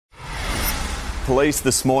Police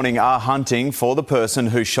this morning are hunting for the person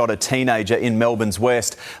who shot a teenager in Melbourne's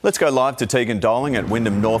west. Let's go live to Tegan Doling at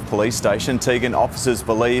Wyndham North Police Station. Tegan, officers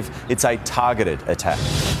believe it's a targeted attack.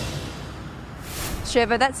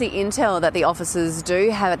 Trevor, that's the intel that the officers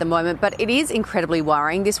do have at the moment, but it is incredibly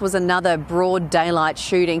worrying. This was another broad daylight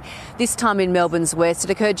shooting, this time in Melbourne's west. It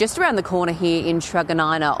occurred just around the corner here in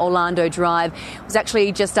Truganina, Orlando Drive. It was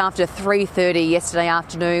actually just after 3:30 yesterday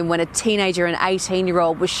afternoon when a teenager, an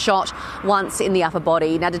 18-year-old, was shot once in the upper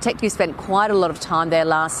body. Now, detectives spent quite a lot of time there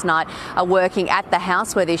last night working at the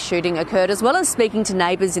house where this shooting occurred, as well as speaking to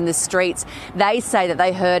neighbours in the streets. They say that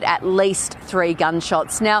they heard at least 3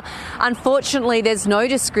 gunshots. Now, unfortunately, there's no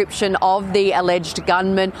description of the alleged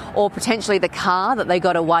gunman or potentially the car that they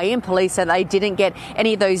got away in. Police said they didn't get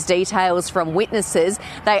any of those details from witnesses.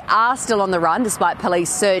 They are still on the run despite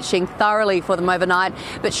police searching thoroughly for them overnight.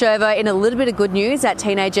 But Sherva, in a little bit of good news, that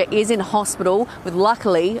teenager is in hospital with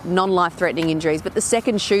luckily non-life-threatening injuries. But the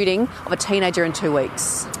second shooting of a teenager in 2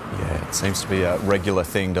 weeks. Yeah, it seems to be a regular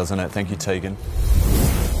thing, doesn't it? Thank you, Tegan.